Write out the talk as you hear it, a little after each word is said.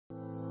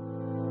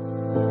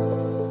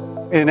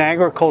In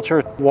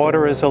agriculture,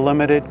 water is a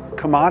limited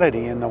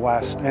commodity in the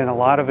West, and a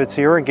lot of it's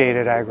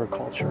irrigated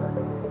agriculture.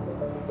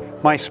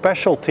 My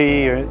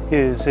specialty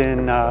is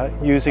in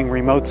using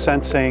remote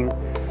sensing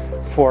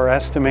for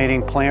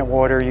estimating plant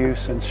water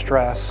use and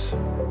stress,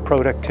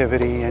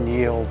 productivity, and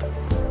yield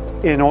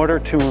in order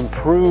to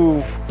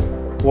improve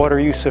water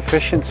use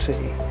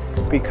efficiency,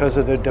 because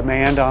of the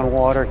demand on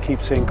water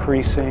keeps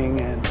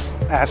increasing and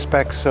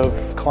aspects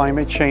of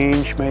climate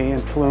change may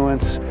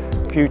influence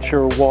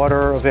future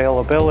water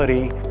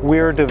availability.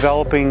 We're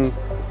developing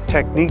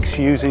techniques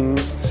using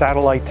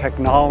satellite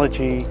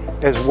technology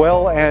as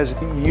well as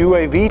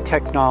UAV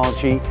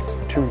technology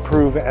to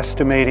improve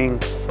estimating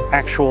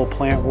actual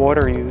plant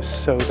water use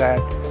so that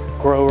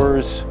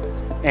growers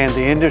and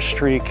the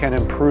industry can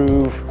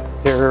improve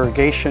their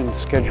irrigation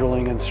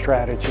scheduling and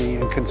strategy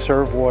and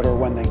conserve water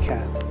when they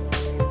can.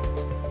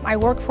 I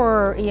work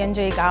for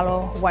E&J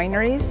Gallo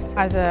Wineries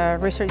as a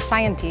research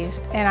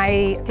scientist, and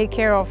I take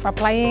care of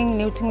applying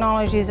new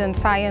technologies and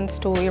science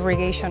to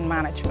irrigation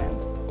management.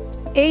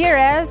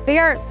 ARS, they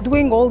are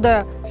doing all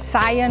the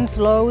science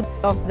load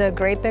of the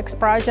GrapeX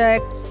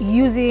project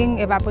using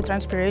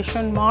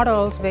evapotranspiration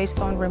models based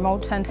on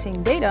remote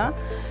sensing data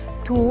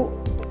to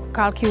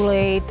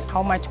calculate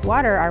how much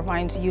water our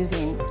vines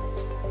using.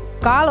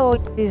 Gallo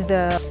is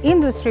the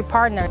industry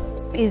partner.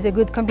 Is a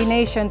good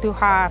combination to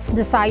have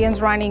the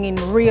science running in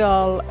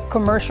real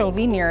commercial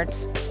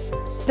vineyards.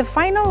 The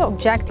final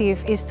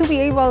objective is to be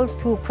able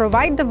to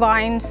provide the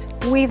vines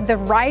with the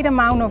right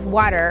amount of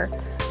water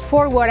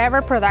for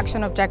whatever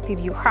production objective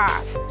you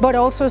have, but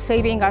also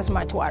saving as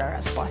much water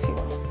as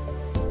possible.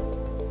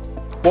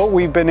 What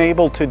we've been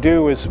able to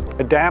do is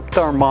adapt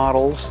our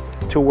models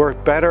to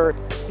work better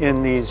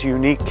in these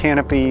unique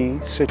canopy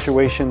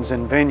situations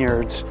in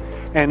vineyards,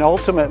 and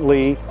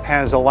ultimately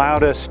has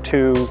allowed us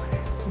to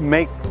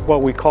make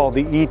what we call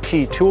the ET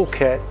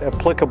toolkit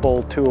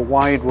applicable to a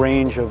wide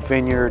range of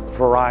vineyard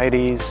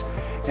varieties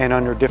and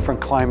under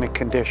different climate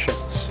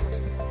conditions.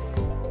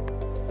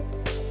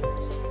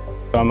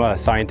 I'm a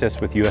scientist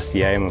with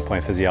USDA. I'm a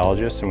plant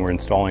physiologist, and we're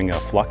installing a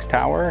flux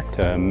tower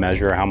to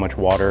measure how much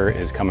water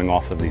is coming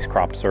off of these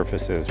crop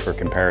surfaces for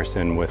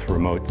comparison with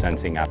remote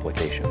sensing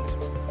applications.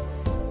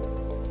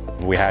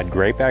 We had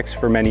GrapeX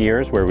for many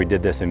years where we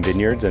did this in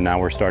vineyards, and now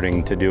we're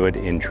starting to do it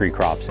in tree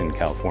crops in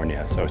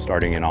California. So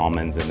starting in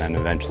almonds and then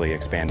eventually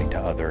expanding to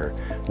other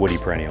woody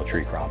perennial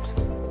tree crops.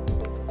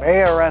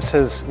 ARS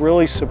has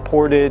really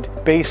supported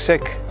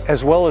basic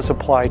as well as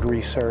applied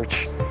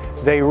research.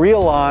 They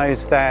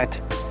realize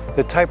that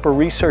the type of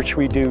research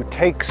we do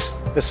takes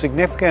a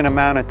significant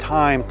amount of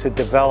time to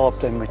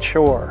develop and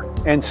mature.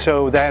 And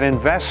so that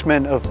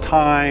investment of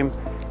time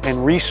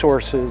and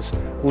resources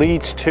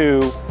leads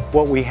to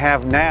what we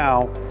have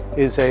now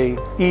is a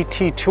ET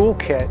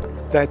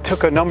toolkit that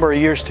took a number of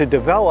years to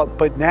develop,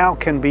 but now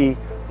can be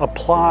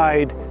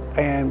applied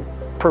and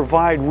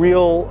provide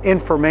real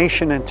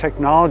information and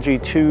technology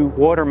to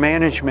water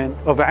management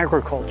of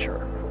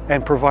agriculture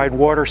and provide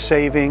water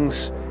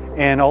savings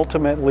and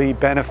ultimately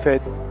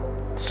benefit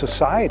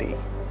society.